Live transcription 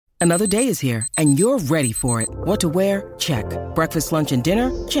Another day is here, and you're ready for it. What to wear? Check. Breakfast, lunch, and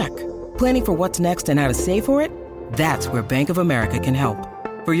dinner? Check. Planning for what's next and how to save for it? That's where Bank of America can help.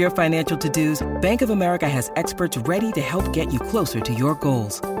 For your financial to-dos, Bank of America has experts ready to help get you closer to your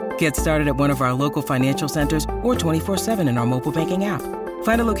goals. Get started at one of our local financial centers or 24/7 in our mobile banking app.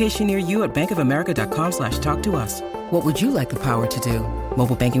 Find a location near you at bankofamerica.com/talktous. What would you like the power to do?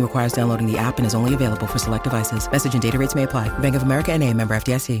 Mobile banking requires downloading the app and is only available for select devices. Message and data rates may apply. Bank of America NA, member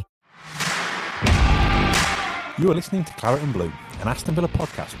FDIC. You are listening to Claret and Blue, an Aston Villa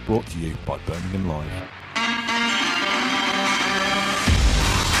podcast brought to you by Birmingham Live.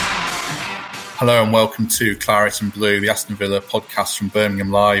 Hello and welcome to Claret and Blue, the Aston Villa podcast from Birmingham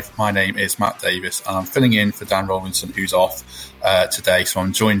Live. My name is Matt Davis and I'm filling in for Dan Robinson, who's off today. So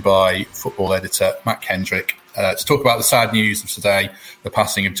I'm joined by football editor Matt Kendrick to talk about the sad news of today, the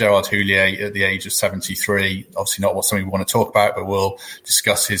passing of Gerard Houllier at the age of 73. Obviously not something we want to talk about, but we'll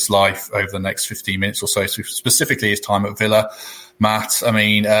discuss his life over the next 15 minutes or so, specifically his time at Villa. Matt, I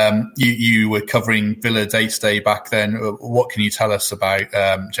mean, you were covering Villa day-to-day back then. What can you tell us about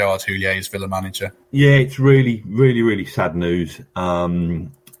Gerard Houllier as Villa manager? Yeah, it's really sad news.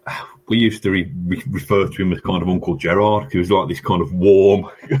 We used to refer to him as kind of Uncle Gerard. He was like this kind of warm,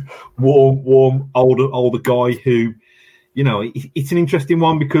 older guy who, you know, it's an interesting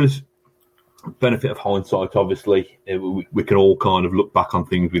one because benefit of hindsight, obviously, we can all kind of look back on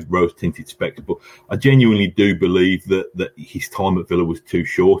things with rose-tinted specs, but I genuinely do believe that his time at Villa was too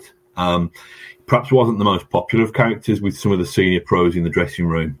short. Perhaps wasn't the most popular of characters with some of the senior pros in the dressing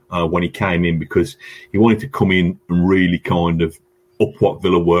room when he came in, because he wanted to come in and really kind of up what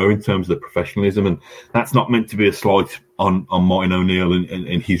Villa were in terms of the professionalism, and that's not meant to be a slight on Martin O'Neill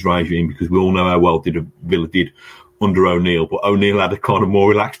and his regime, because we all know how well Villa did under O'Neill, but O'Neill had a kind of more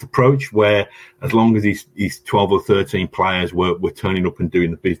relaxed approach where as long as his 12 or 13 players were turning up and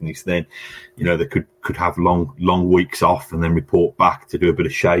doing the business, then, you know, they could have long weeks off and then report back to do a bit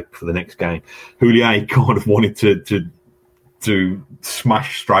of shape for the next game. Houllier kind of wanted to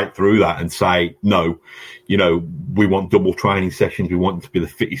smash straight through that and say, no, you know, we want double training sessions. We want to be the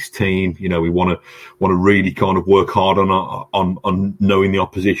fittest team. You know, we want to really kind of work hard on knowing the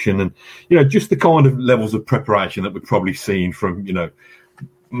opposition, and, you know, just the kind of levels of preparation that we've probably seen from, you know,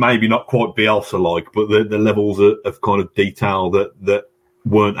 maybe not quite Bielsa-like, but the levels of kind of detail that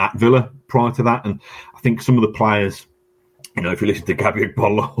weren't at Villa prior to that. And I think some of the players, you know, if you listen to Gabby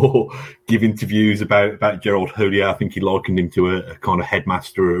Agbonlahor or give interviews about Gerard Houllier, I think he likened him to a kind of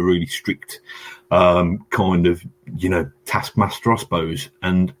headmaster, a really strict kind of, you know, taskmaster, I suppose.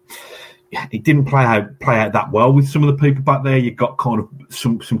 And yeah, it didn't play out that well with some of the people back there. You got kind of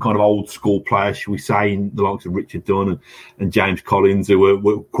some kind of old school players, shall we say, in the likes of Richard Dunn and James Collins, who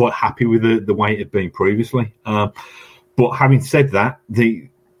were quite happy with the way it had been previously. But having said that,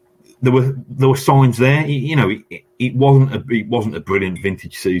 there were signs there. You know, it wasn't a brilliant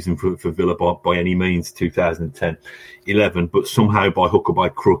vintage season for Villa by any means, 2010-11. But somehow, by hook or by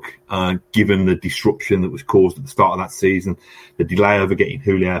crook, given the disruption that was caused at the start of that season, the delay over getting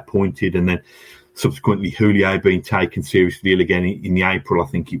Houllier appointed, and then subsequently Houllier being taken seriously ill again in the April, I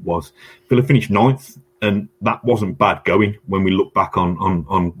think it was, Villa finished 9th, and that wasn't bad going when we look back on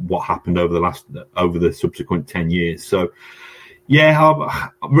what happened over the subsequent 10 years. So, yeah,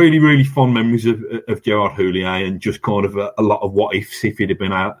 really fond memories of Gerard Houllier, and just kind of a lot of what ifs if he'd have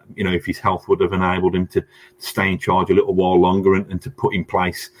been out, you know, if his health would have enabled him to stay in charge a little while longer and to put in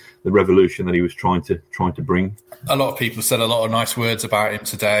place the revolution that he was trying to bring. A lot of people said a lot of nice words about him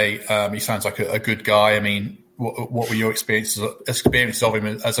today. He sounds like a good guy. I mean, what were your experiences of him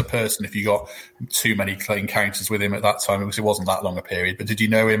as a person, if you got too many encounters with him at that time? Because it wasn't that long a period, but did you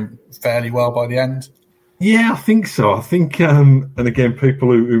know him fairly well by the end? Yeah, I think so. I think, and again, people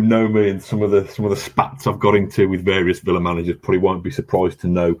who know me and some of the spats I've got into with various Villa managers probably won't be surprised to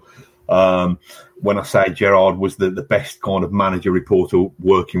know when I say Gerard was the best kind of manager-reporter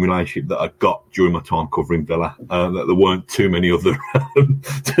working relationship that I got during my time covering Villa. That there weren't too many other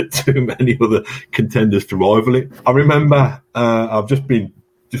contenders to rival it. I remember I've just been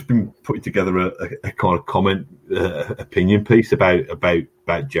putting together a kind of comment opinion piece about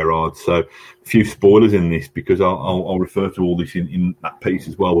Gerard. So a few spoilers in this, because I'll refer to all this in that piece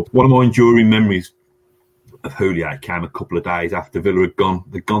as well. One of my enduring memories of Houllier came a couple of days after Villa had gone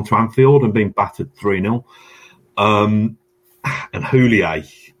to Anfield and been battered 3-0. And Houllier,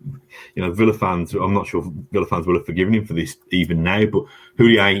 you know, Villa fans, I'm not sure if Villa fans will have forgiven him for this even now, but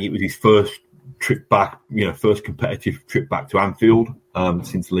Houllier, it was his first trip back, you know, first competitive trip back to Anfield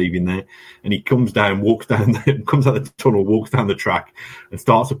since leaving there, and he comes out of the tunnel, walks down the track, and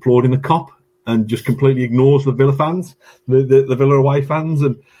starts applauding the Kop, and just completely ignores the Villa fans, the Villa away fans,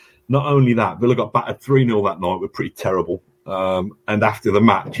 and not only that, Villa got battered 3-0 that night. We're pretty terrible. And after the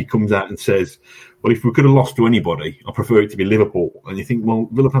match, he comes out and says, well, if we could have lost to anybody, I prefer it to be Liverpool. And you think, well,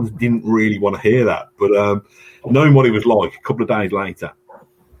 Villa fans didn't really want to hear that. But knowing what he was like, a couple of days later,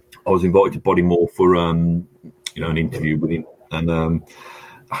 I was invited to Bodymoor for an interview with him. And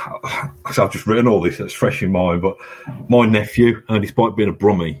so I've just written all this, that's fresh in mind. But my nephew, despite being a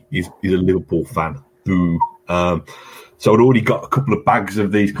Brummie, is a Liverpool fan. Boo. So I'd already got a couple of bags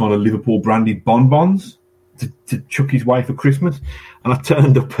of these kind of Liverpool branded bonbons to chuck his way for Christmas, and I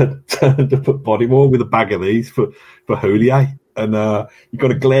turned up at Bodymoor with a bag of these for Houllier, and he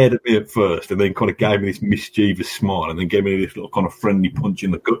kind of glared at me at first, and then kind of gave me this mischievous smile, and then gave me this little kind of friendly punch in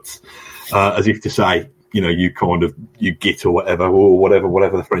the guts, as if to say, you git or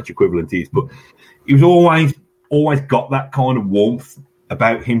whatever the French equivalent is. But he was always got that kind of warmth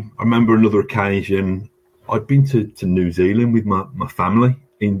about him. I remember another occasion, I'd been to New Zealand with my family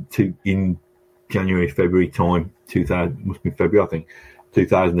in January, February time, 2000, must be February, I think,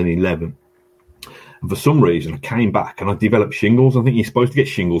 2011. And for some reason, I came back and I developed shingles. I think you're supposed to get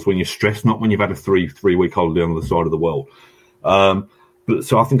shingles when you're stressed, not when you've had a three-week holiday on the other side of the world. But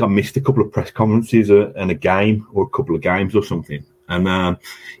so I think I missed a couple of press conferences and a game or a couple of games or something. And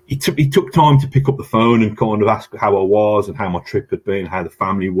he took time to pick up the phone and kind of ask how I was and how my trip had been, how the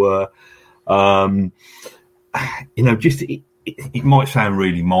family were. It might sound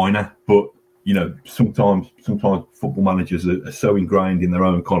really minor, but sometimes football managers are so ingrained in their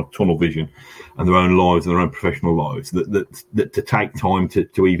own kind of tunnel vision and their own lives and their own professional lives that to take time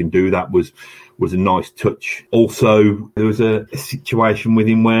to even do that was a nice touch. Also, there was a situation with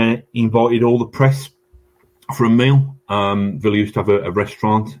him where he invited all the press for a meal. Villa used to have a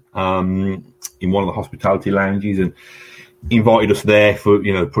restaurant in one of the hospitality lounges, and he invited us there for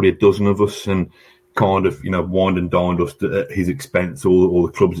probably a dozen of us, and kind of, wined and dined us at his expense or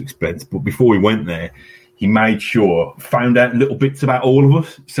the club's expense. But before he went there, he made sure, found out little bits about all of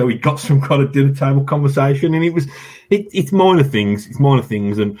us. So he got some kind of dinner table conversation, and it's minor things. It's minor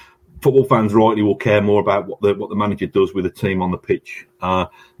things, and football fans rightly will care more about what the manager does with the team on the pitch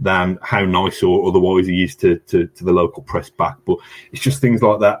than how nice or otherwise he is to the local press back. But it's just things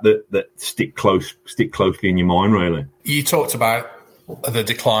like that stick closely in your mind, really. You talked about the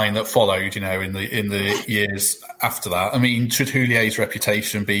decline that followed, in the years after that. I mean, should Houlier's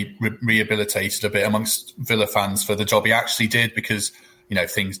reputation be rehabilitated a bit amongst Villa fans for the job he actually did? Because,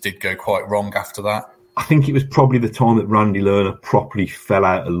 things did go quite wrong after that. I think it was probably the time that Randy Lerner properly fell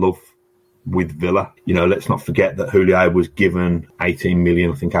out of love with Villa. Let's not forget that Houllier was given 18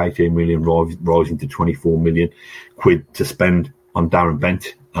 million rising to 24 million quid to spend on Darren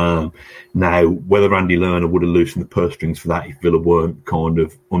Bent. Now, whether Randy Lerner would have loosened the purse strings for that if Villa weren't kind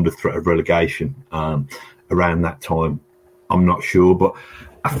of under threat of relegation around that time, I'm not sure. But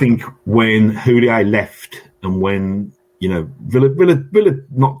I think when Houllier left and when Villa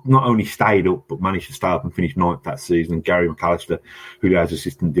not only stayed up but managed to stay up and finish ninth that season, and Gary McAllister, Houlier's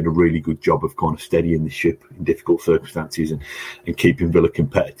assistant, did a really good job of kind of steadying the ship in difficult circumstances and keeping Villa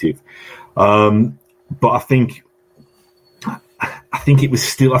competitive. But I think it was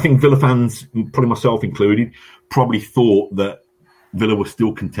still, I think Villa fans, probably myself included, probably thought that Villa were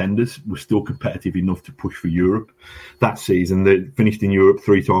still contenders, were still competitive enough to push for Europe that season. They finished in Europe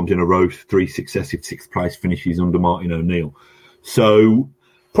 3 times in a row, 3 successive 6th place finishes under Martin O'Neill. So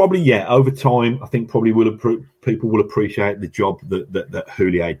probably, over time, I think probably people will appreciate the job that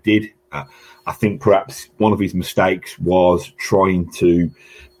Houllier did. I think perhaps one of his mistakes was trying to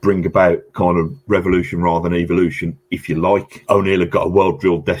bring about kind of revolution rather than evolution, if you like. O'Neill had got a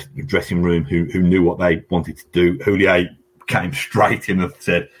well-drilled dressing room who knew what they wanted to do. Houllier came straight in and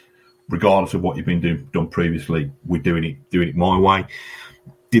said, regardless of what you've been done previously, we're doing it my way.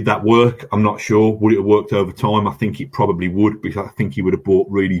 Did that work? I'm not sure. Would it have worked over time? I think it probably would, because I think he would have brought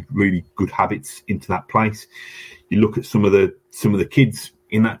really, really good habits into that place. You look at some of the kids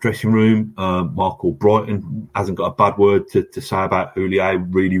in that dressing room. Mark Albrighton hasn't got a bad word to say about Houllier.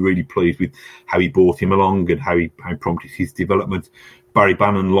 Really, really pleased with how he brought him along and how he prompted his development. Barry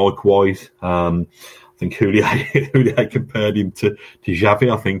Bannon, likewise. I think Houllier compared him to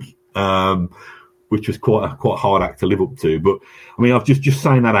Xavi, I think, which was quite a hard act to live up to. But I mean, I've just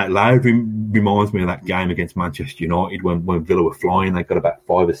saying that out loud reminds me of that game against Manchester United when Villa were flying. They got about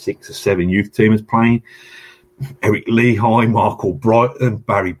 5 or 6 or 7 youth teamers playing. Eric Lehigh, Mark Albrighton,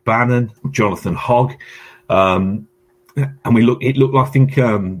 Barry Bannon, Jonathan Hogg. And it looked like, I think,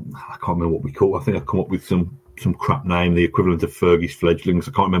 I can't remember what we call it. I think I come up with some crap name, the equivalent of Fergie's fledglings.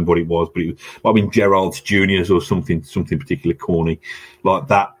 I can't remember what it was, but it might have been Gerald's Juniors or something particularly corny like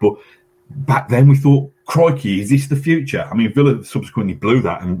that. But back then we thought, crikey, is this the future? I mean, Villa subsequently blew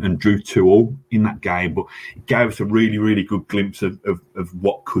that and drew 2-2 in that game, but it gave us a really, really good glimpse of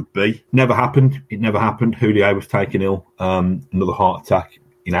what could be. Never happened. It never happened. Houllier was taken ill, another heart attack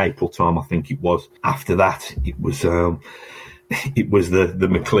in April time, I think it was. After that, it was the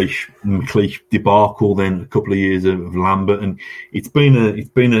McLeish debacle. Then a couple of years of Lambert, and it's been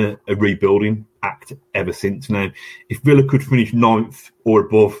a rebuilding act ever since. Now, if Villa could finish 9th or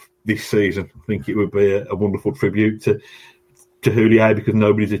above this season, I think it would be a wonderful tribute to Houllier, because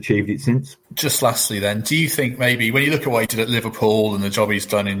nobody's achieved it since. Just lastly then, do you think maybe when you look at what he did at Liverpool and the job he's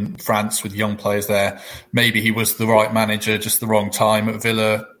done in France with young players there, maybe he was the right manager, just the wrong time at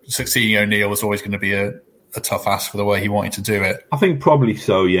Villa? Succeeding O'Neill was always going to be a tough ask for the way he wanted to do it. I think probably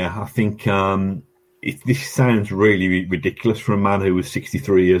so, yeah. I think this sounds really ridiculous for a man who was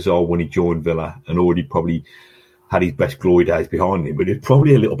 63 years old when he joined Villa and already probably had his best glory days behind him, but he's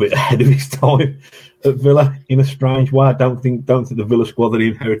probably a little bit ahead of his time at Villa in a strange way. I don't think the Villa squad that he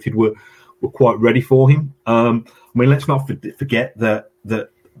inherited were quite ready for him. I mean, let's not forget that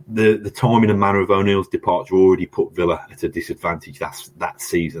the timing and manner of O'Neill's departure already put Villa at a disadvantage that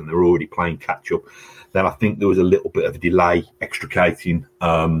season. They were already playing catch up. Then I think there was a little bit of a delay extricating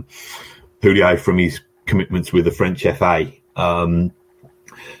Houllier from his commitments with the French FA.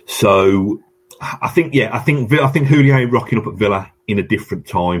 So I think Houllier rocking up at Villa in a different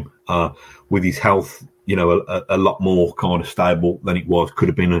time with his health, a lot more kind of stable than it was, could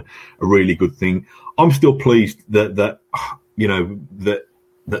have been a really good thing. I'm still pleased that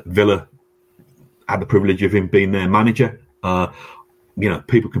Villa had the privilege of him being their manager.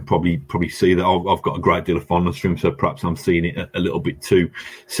 People can probably see that I've got a great deal of fondness for him, so perhaps I'm seeing it a little bit too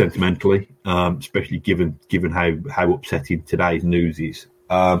sentimentally, especially given how upsetting today's news is.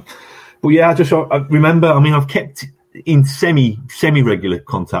 But yeah, I remember. I mean, I've kept in semi-regular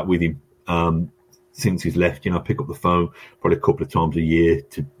contact with him since he's left. I pick up the phone probably a couple of times a year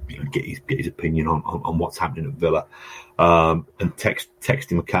to get his opinion on what's happening at Villa, and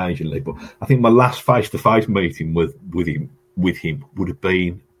text him occasionally. But I think my last face-to-face meeting with him would have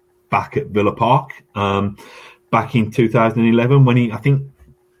been back at Villa Park back in 2011 when I think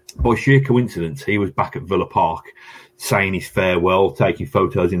by sheer coincidence he was back at Villa Park saying his farewell, taking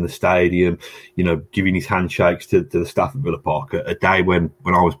photos in the stadium, giving his handshakes to the staff at Villa Park, a day when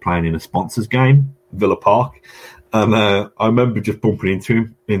I was playing in a sponsors game, Villa Park. And I remember just bumping into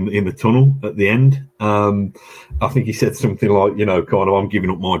him in the tunnel at the end. I think he said something like, kind of, I'm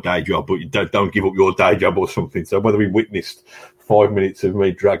giving up my day job, but you don't give up your day job or something. So whether he witnessed 5 minutes of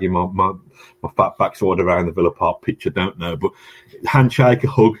me dragging my fat backside around the Villa Park pitch, I don't know. But handshake, a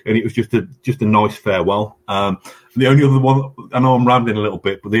hug, and it was just a nice farewell. The only other one, I know I'm rambling a little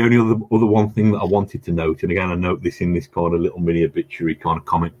bit, but the only other one thing that I wanted to note, and again I note this in this kind of little mini obituary kind of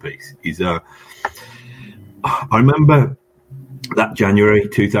comment piece, is I remember that January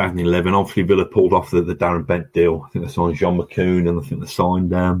 2011, obviously Villa pulled off the Darren Bent deal. I think they signed Jean McCoon, and I think they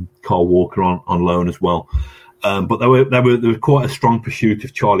signed Carl Walker on loan as well. But there was quite a strong pursuit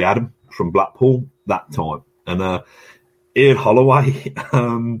of Charlie Adam from Blackpool that time. And Ian Holloway,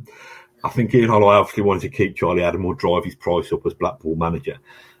 I think Ian Holloway obviously wanted to keep Charlie Adam or drive his price up as Blackpool manager.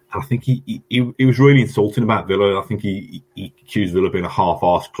 And I think he was really insulting about Villa. I think he accused Villa of being a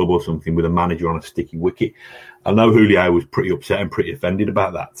half-arsed club or something with a manager on a sticky wicket. I know Houllier was pretty upset and pretty offended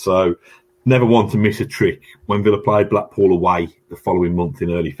about that. So never one to miss a trick. When Villa played Blackpool away the following month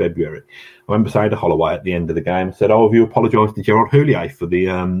in early February, I remember saying to Holloway at the end of the game, I said, have you apologised to Gerard Houllier for the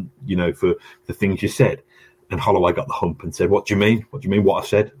for the things you said? And Holloway got the hump and said, what do you mean? What do you mean what I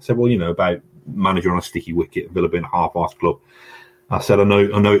said? I said, well, about manager on a sticky wicket, Villa being a half-arsed club. I said, I know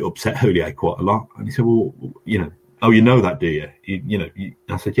it upset Houllier quite a lot. And he said, well, you know that, do you?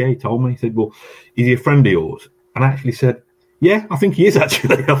 I said, yeah, he told me. He said, well, is he a friend of yours? And I actually said, yeah, I think he is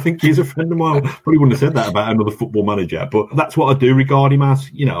actually. I think he's a friend of mine. Probably wouldn't have said that about another football manager, but that's what I do regard him as.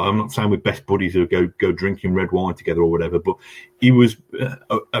 I'm not saying we're best buddies who go drinking red wine together or whatever, but he was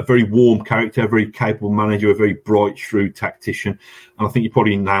a very warm character, a very capable manager, a very bright, shrewd tactician. And I think you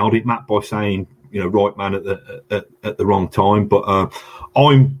probably nailed it, Matt, by saying, right man at the wrong time. But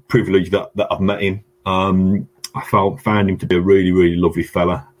I'm privileged that I've met him. I found him to be a really, really lovely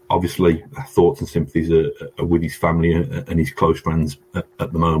fella. Obviously, thoughts and sympathies are with his family and his close friends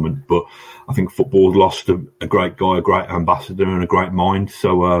at the moment. But I think football's lost a great guy, a great ambassador, and a great mind.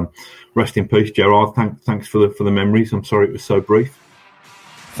 So rest in peace, Gerard. Thanks for the memories. I'm sorry it was so brief.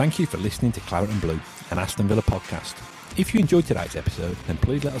 Thank you for listening to Claret and Blue, an Aston Villa podcast. If you enjoyed today's episode, then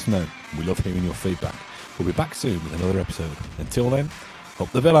please let us know. We love hearing your feedback. We'll be back soon with another episode. Until then, up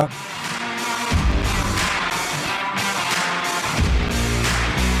the Villa.